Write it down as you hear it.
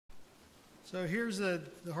So here's the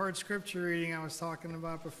hard scripture reading I was talking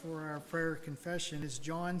about before our prayer confession. It's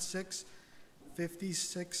John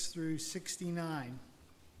 6:56 through 69.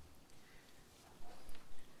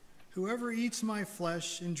 Whoever eats my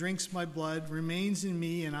flesh and drinks my blood remains in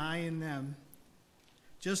me and I in them.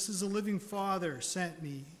 Just as the living Father sent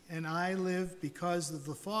me and I live because of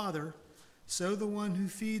the Father, so the one who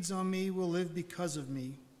feeds on me will live because of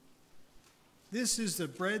me. This is the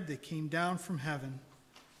bread that came down from heaven.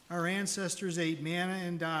 Our ancestors ate manna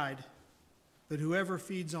and died, but whoever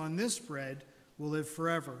feeds on this bread will live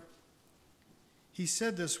forever. He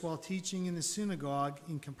said this while teaching in the synagogue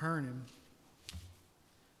in Capernaum.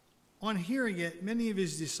 On hearing it, many of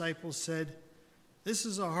his disciples said, "This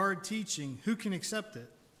is a hard teaching. Who can accept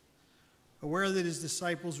it?" Aware that his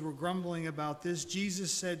disciples were grumbling about this,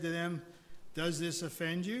 Jesus said to them, "Does this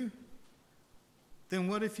offend you? Then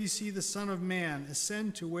what if you see the Son of Man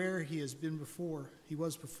ascend to where he was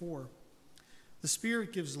before? The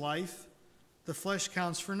Spirit gives life, the flesh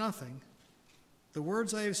counts for nothing. The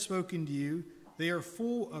words I have spoken to you, they are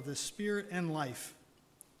full of the Spirit and life.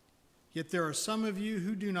 Yet there are some of you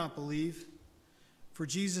who do not believe." For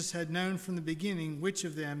Jesus had known from the beginning which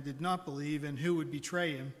of them did not believe and who would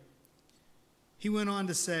betray him. He went on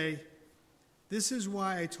to say, "This is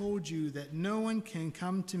why I told you that no one can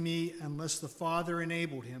come to me unless the Father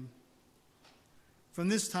enabled him." From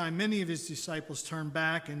this time, many of his disciples turned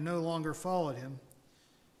back and no longer followed him.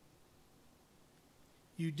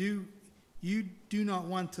 You do not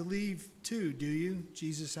want to leave too, do you?"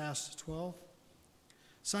 Jesus asked the 12.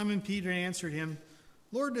 Simon Peter answered him,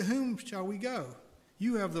 "Lord, to whom shall we go?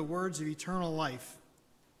 You have the words of eternal life.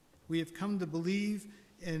 We have come to believe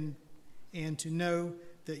and to know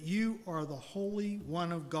that you are the Holy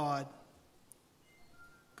One of God."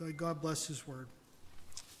 God bless his word.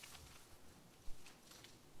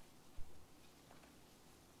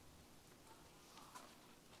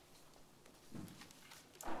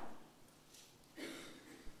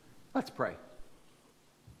 Let's pray.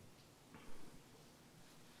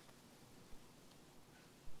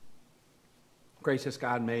 Gracious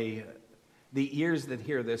God, may the ears that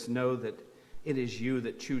hear this know that it is you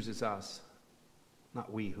that chooses us,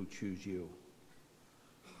 not we who choose you.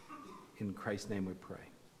 In Christ's name we pray.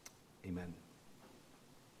 Amen.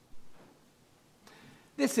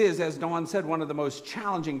 This is, as Dawn said, one of the most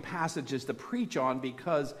challenging passages to preach on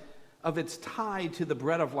because of its tie to the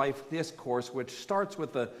Bread of Life discourse, which starts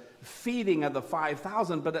with the feeding of the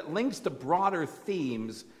 5,000, but it links to broader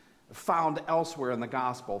themes found elsewhere in the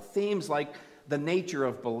gospel. Themes like the nature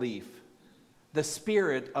of belief, the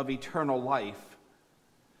spirit of eternal life,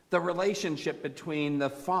 the relationship between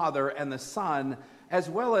the Father and the Son, as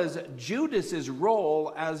well as Judas's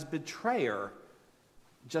role as betrayer,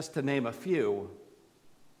 just to name a few.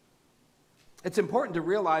 It's important to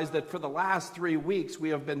realize that for the last 3 weeks, we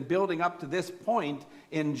have been building up to this point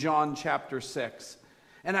in John chapter 6.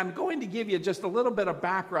 And I'm going to give you just a little bit of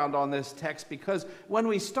background on this text because when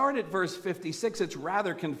we start at verse 56, it's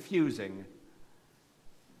rather confusing.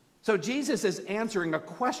 So Jesus is answering a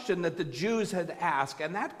question that the Jews had asked,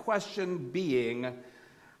 and that question being,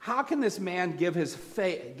 how can this man give us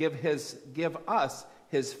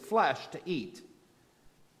his flesh to eat?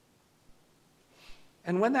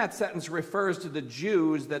 And when that sentence refers to the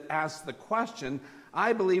Jews that asked the question,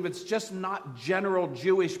 I believe it's just not general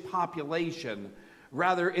Jewish population.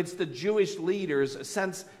 Rather, it's the Jewish leaders,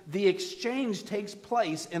 since the exchange takes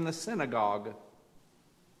place in the synagogue.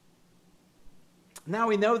 Now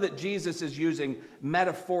we know that Jesus is using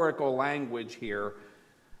metaphorical language here.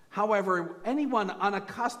 However, anyone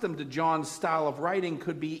unaccustomed to John's style of writing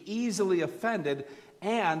could be easily offended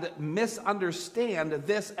and misunderstand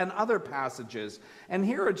this and other passages. And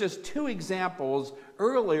here are just 2 examples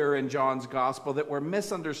earlier in John's gospel that were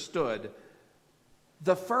misunderstood.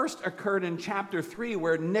 The first occurred in chapter 3,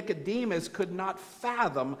 where Nicodemus could not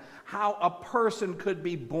fathom how a person could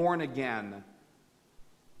be born again.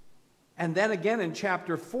 And then again in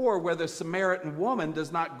chapter 4, where the Samaritan woman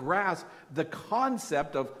does not grasp the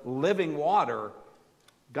concept of living water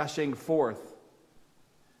gushing forth.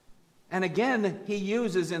 And again,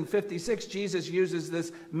 Jesus uses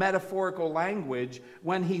this metaphorical language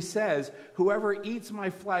when he says, "Whoever eats my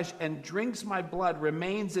flesh and drinks my blood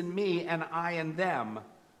remains in me and I in them."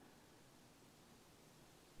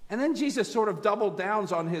 And then Jesus sort of doubled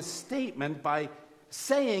down on his statement by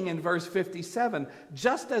saying in verse 57,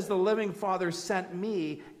 "Just as the living Father sent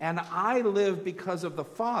me and I live because of the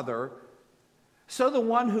Father, so the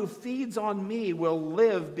one who feeds on me will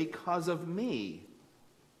live because of me."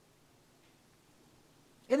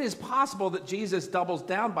 It is possible that Jesus doubles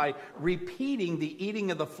down by repeating the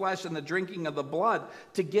eating of the flesh and the drinking of the blood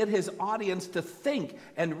to get his audience to think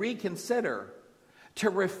and reconsider, to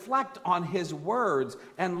reflect on his words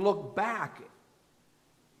and look back,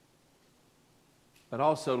 but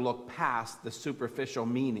also look past the superficial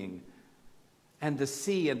meaning and to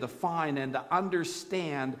see and define and to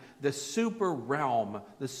understand the super realm,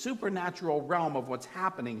 the supernatural realm of what's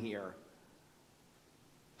happening here.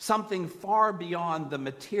 Something far beyond the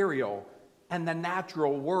material and the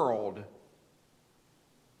natural world.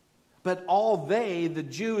 But all they, the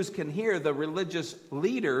Jews, can hear, the religious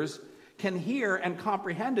leaders can hear and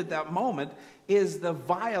comprehend at that moment, is the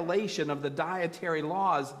violation of the dietary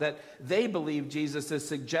laws that they believe Jesus is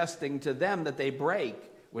suggesting to them that they break,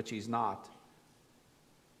 which he's not.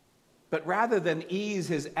 But rather than ease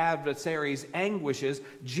his adversaries' anguishes,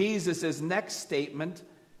 Jesus' next statement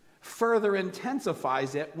further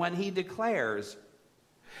intensifies it when he declares,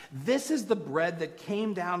 "This is the bread that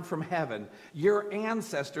came down from heaven. Your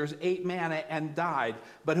ancestors ate manna and died,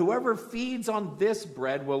 but whoever feeds on this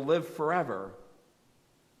bread will live forever."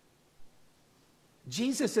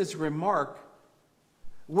 Jesus' remark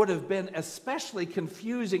would have been especially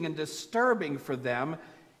confusing and disturbing for them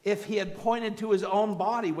if he had pointed to his own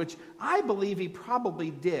body, which I believe he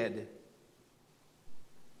probably did.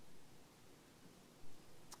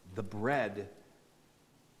 "The bread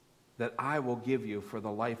that I will give you for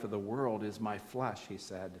the life of the world is my flesh," he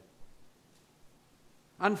said.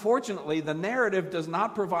 Unfortunately, the narrative does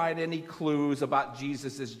not provide any clues about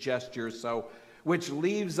Jesus' gestures, which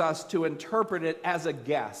leaves us to interpret it as a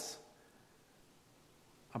guess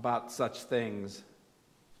about such things.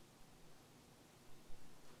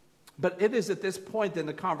 But it is at this point in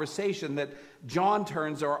the conversation that John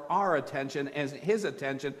turns our attention and his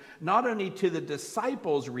attention not only to the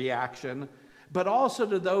disciples' reaction, but also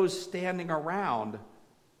to those standing around.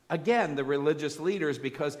 Again, the religious leaders,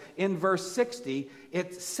 because in verse 60,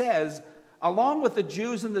 it says, along with the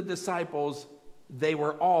Jews and the disciples, they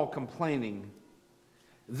were all complaining.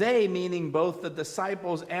 They, meaning both the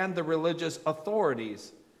disciples and the religious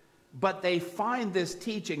authorities. But they find this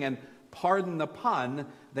teaching, and pardon the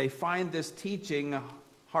pun, they find this teaching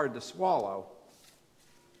hard to swallow.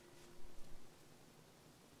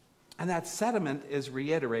 And that sentiment is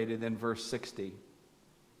reiterated in verse 60,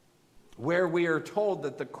 where we are told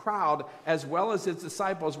that the crowd, as well as his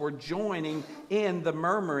disciples, were joining in the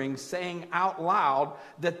murmuring, saying out loud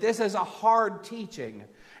that this is a hard teaching.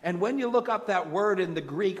 And when you look up that word in the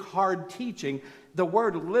Greek, hard teaching, the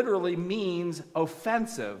word literally means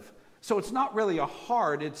offensive. So it's not really a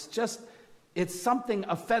hard, it's something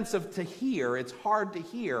offensive to hear. It's hard to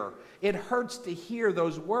hear. It hurts to hear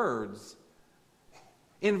those words.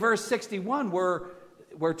 In verse 61,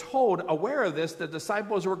 we're told, aware of this, the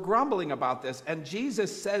disciples were grumbling about this. And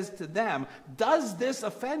Jesus says to them, "Does this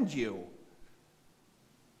offend you?"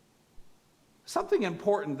 Something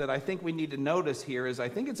important that I think we need to notice here is I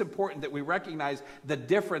think it's important that we recognize the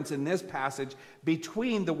difference in this passage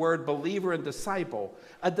between the word believer and disciple.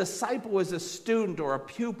 A disciple is a student or a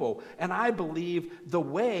pupil, and I believe the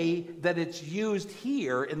way that it's used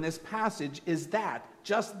here in this passage is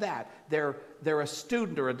just that. They're a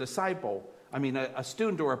student or a disciple. A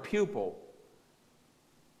student or a pupil.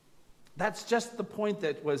 That's just the point,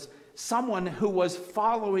 that was someone who was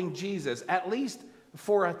following Jesus, at least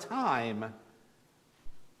for a time.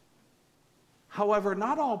 However,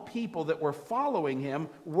 not all people that were following him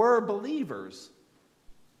were believers.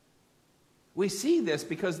 We see this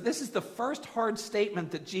because this is the first hard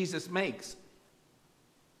statement that Jesus makes.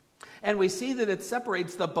 And we see that it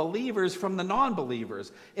separates the believers from the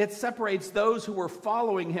non-believers. It separates those who were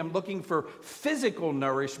following him looking for physical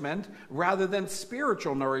nourishment rather than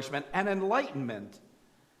spiritual nourishment and enlightenment.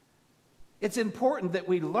 It's important that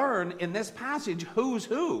we learn in this passage who's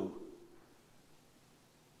who.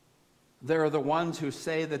 There are the ones who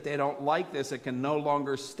say that they don't like this and can no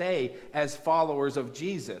longer stay as followers of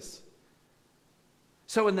Jesus.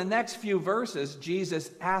 So in the next few verses,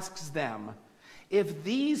 Jesus asks them, if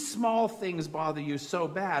these small things bother you so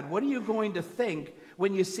bad, what are you going to think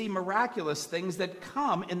when you see miraculous things that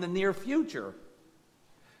come in the near future?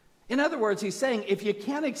 In other words, he's saying, if you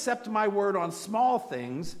can't accept my word on small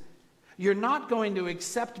things, you're not going to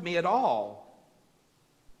accept me at all.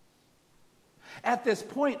 At this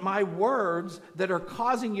point, my words that are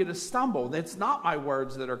causing you to stumble, it's not my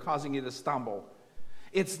words that are causing you to stumble.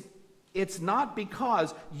 It's not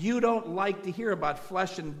because you don't like to hear about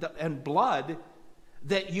flesh and blood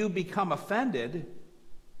that you become offended.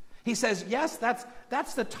 He says, yes,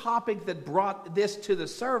 that's the topic that brought this to the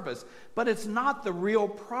surface, but it's not the real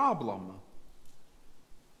problem.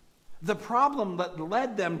 The problem that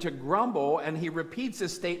led them to grumble, and he repeats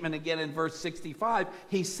this statement again in verse 65,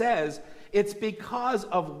 he says, it's because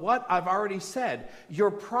of what I've already said. Your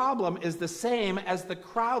problem is the same as the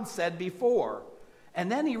crowd said before.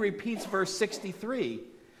 And then he repeats verse 63,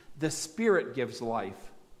 the Spirit gives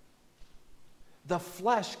life. The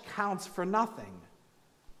flesh counts for nothing.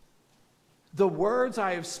 The words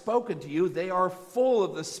I have spoken to you, they are full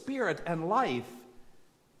of the Spirit and life.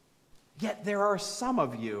 Yet there are some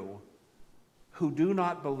of you who do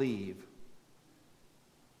not believe.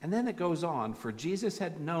 And then it goes on, for Jesus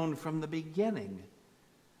had known from the beginning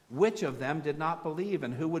which of them did not believe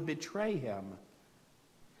and who would betray him.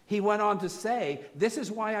 He went on to say, this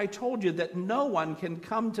is why I told you that no one can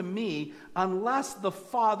come to me unless the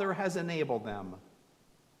Father has enabled them.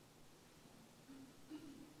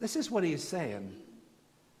 This is what he is saying.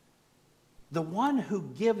 The one who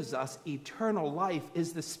gives us eternal life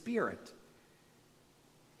is the Spirit.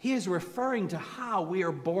 He is referring to how we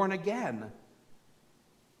are born again.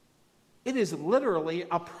 It is literally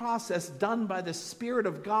a process done by the Spirit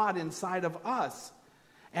of God inside of us,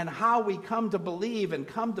 and how we come to believe and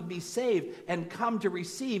come to be saved and come to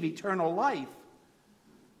receive eternal life.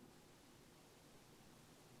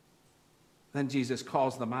 Then Jesus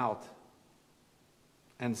calls them out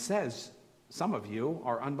and says, some of you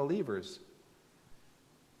are unbelievers.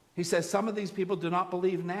 He says, some of these people do not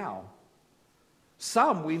believe now.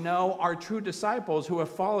 Some we know are true disciples who have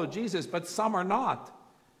followed Jesus, but some are not.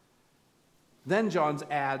 Then John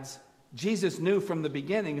adds, Jesus knew from the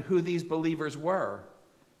beginning who these believers were.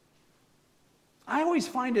 I always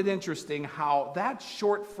find it interesting how that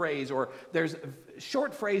short phrase, or there's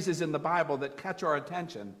short phrases in the Bible that catch our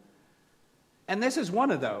attention. And this is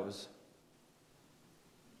one of those.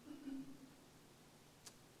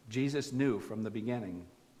 Jesus knew from the beginning.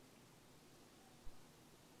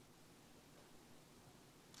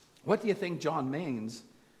 What do you think John means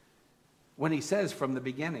when he says from the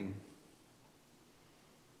beginning?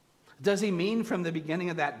 Does he mean from the beginning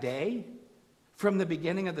of that day? From the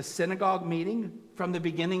beginning of the synagogue meeting? From the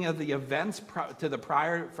beginning of the events from the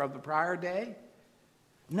prior day?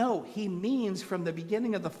 No, he means from the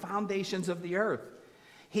beginning of the foundations of the earth.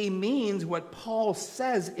 He means what Paul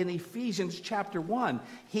says in Ephesians chapter 1.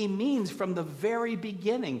 He means from the very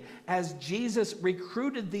beginning, as Jesus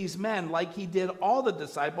recruited these men like he did all the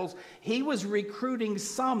disciples, he was recruiting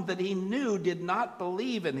some that he knew did not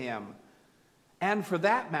believe in him, and for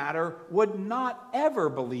that matter, would not ever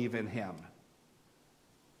believe in him.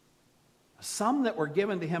 Some that were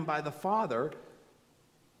given to him by the Father,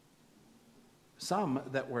 some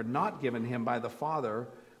that were not given him by the Father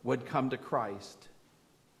would come to Christ.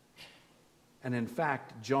 And in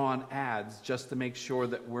fact, John adds, just to make sure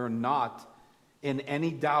that we're not in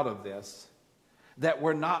any doubt of this, that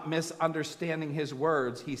we're not misunderstanding his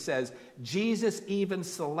words, he says, Jesus even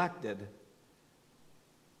selected,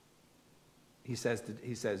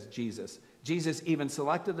 Jesus even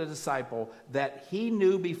selected a disciple that he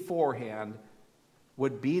knew beforehand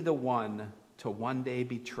would be the one to one day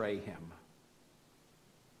betray him.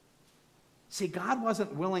 See, God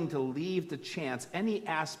wasn't willing to leave to chance any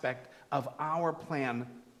aspect of our plan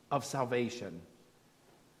of salvation.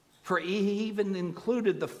 For he even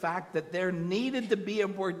included the fact that there needed to be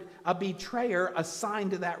a betrayer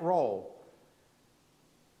assigned to that role.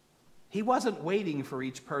 He wasn't waiting for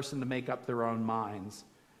each person to make up their own minds.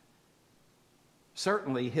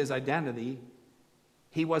 Certainly, his identity,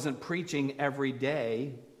 he wasn't preaching every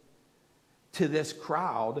day to this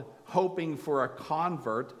crowd, hoping for a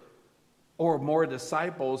convert or more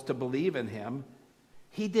disciples to believe in him.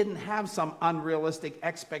 He didn't have some unrealistic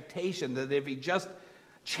expectation that if he just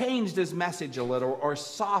changed his message a little or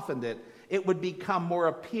softened it, it would become more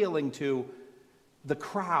appealing to the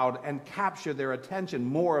crowd and capture their attention,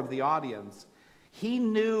 more of the audience. He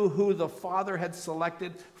knew who the Father had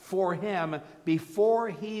selected for him before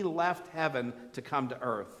he left heaven to come to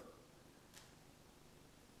earth.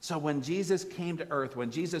 So when Jesus came to earth, when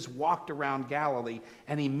Jesus walked around Galilee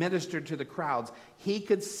and he ministered to the crowds, he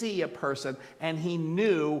could see a person and he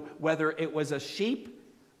knew whether it was a sheep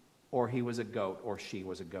or he was a goat or she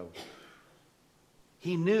was a goat.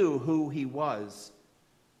 He knew who he was.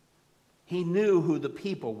 He knew who the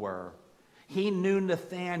people were. He knew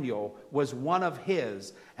Nathanael was one of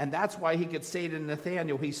his, and that's why he could say to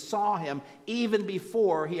Nathanael, he saw him even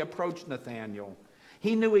before he approached Nathanael.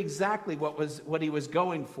 He knew exactly what he was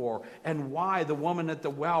going for and why the woman at the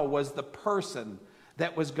well was the person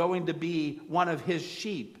that was going to be one of his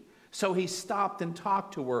sheep. So he stopped and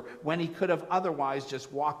talked to her when he could have otherwise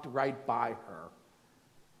just walked right by her.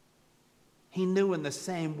 He knew in the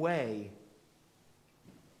same way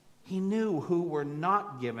He knew who were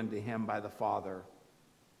not given to him by the Father.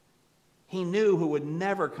 He knew who would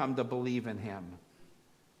never come to believe in him.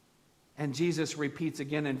 And Jesus repeats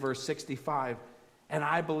again in verse 65, and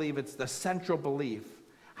I believe it's the central belief,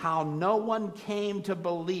 how no one came to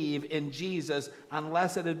believe in Jesus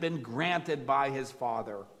unless it had been granted by his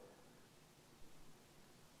Father.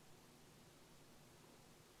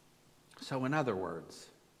 So in other words,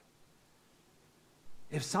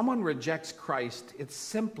 if someone rejects Christ, it's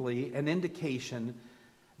simply an indication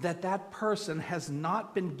that that person has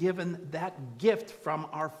not been given that gift from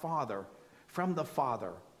our Father, from the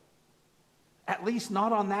Father. At least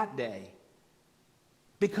not on that day.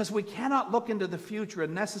 Because we cannot look into the future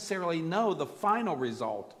and necessarily know the final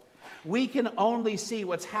result. We can only see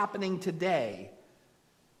what's happening today.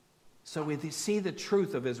 So we see the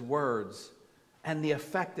truth of his words and the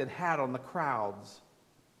effect it had on the crowds.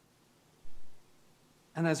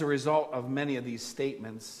 And as a result of many of these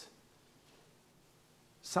statements,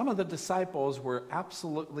 some of the disciples were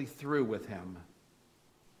absolutely through with him.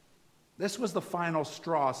 This was the final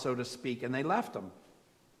straw, so to speak, and they left him.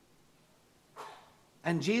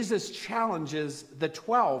 And Jesus challenges the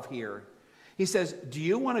 12 here. He says, do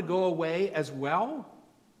you want to go away as well?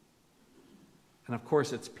 And of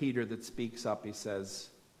course, it's Peter that speaks up. He says,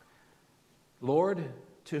 Lord,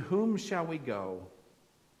 to whom shall we go?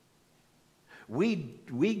 We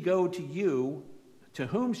go to you. To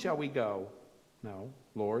whom shall we go? No,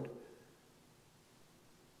 Lord.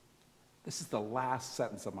 This is the last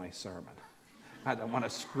sentence of my sermon. I don't want to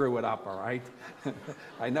screw it up, all right?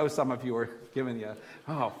 I know some of you are giving you,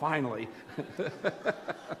 oh, finally.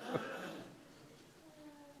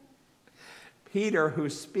 Peter, who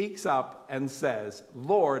speaks up and says,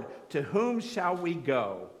 Lord, to whom shall we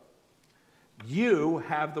go? You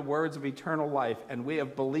have the words of eternal life, and we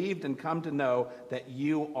have believed and come to know that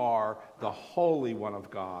you are the Holy One of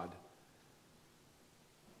God.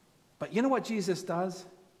 But you know what Jesus does?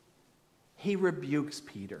 He rebukes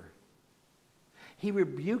Peter. He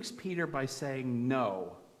rebukes Peter by saying,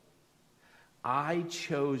 no, I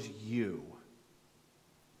chose you.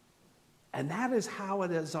 And that is how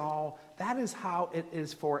it is how it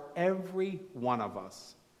is for every one of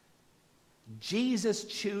us. Jesus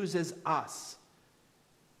chooses us.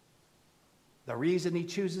 The reason he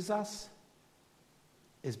chooses us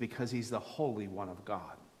is because he's the Holy One of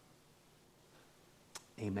God.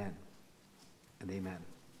 Amen and amen.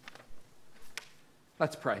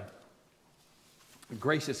 Let's pray.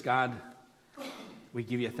 Gracious God, we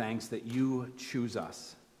give you thanks that you choose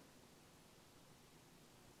us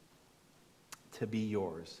to be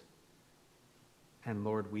yours. And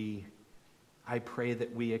Lord, I pray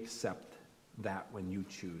that we accept that when you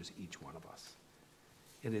choose each one of us.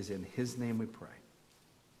 It is in his name we pray.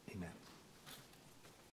 Amen.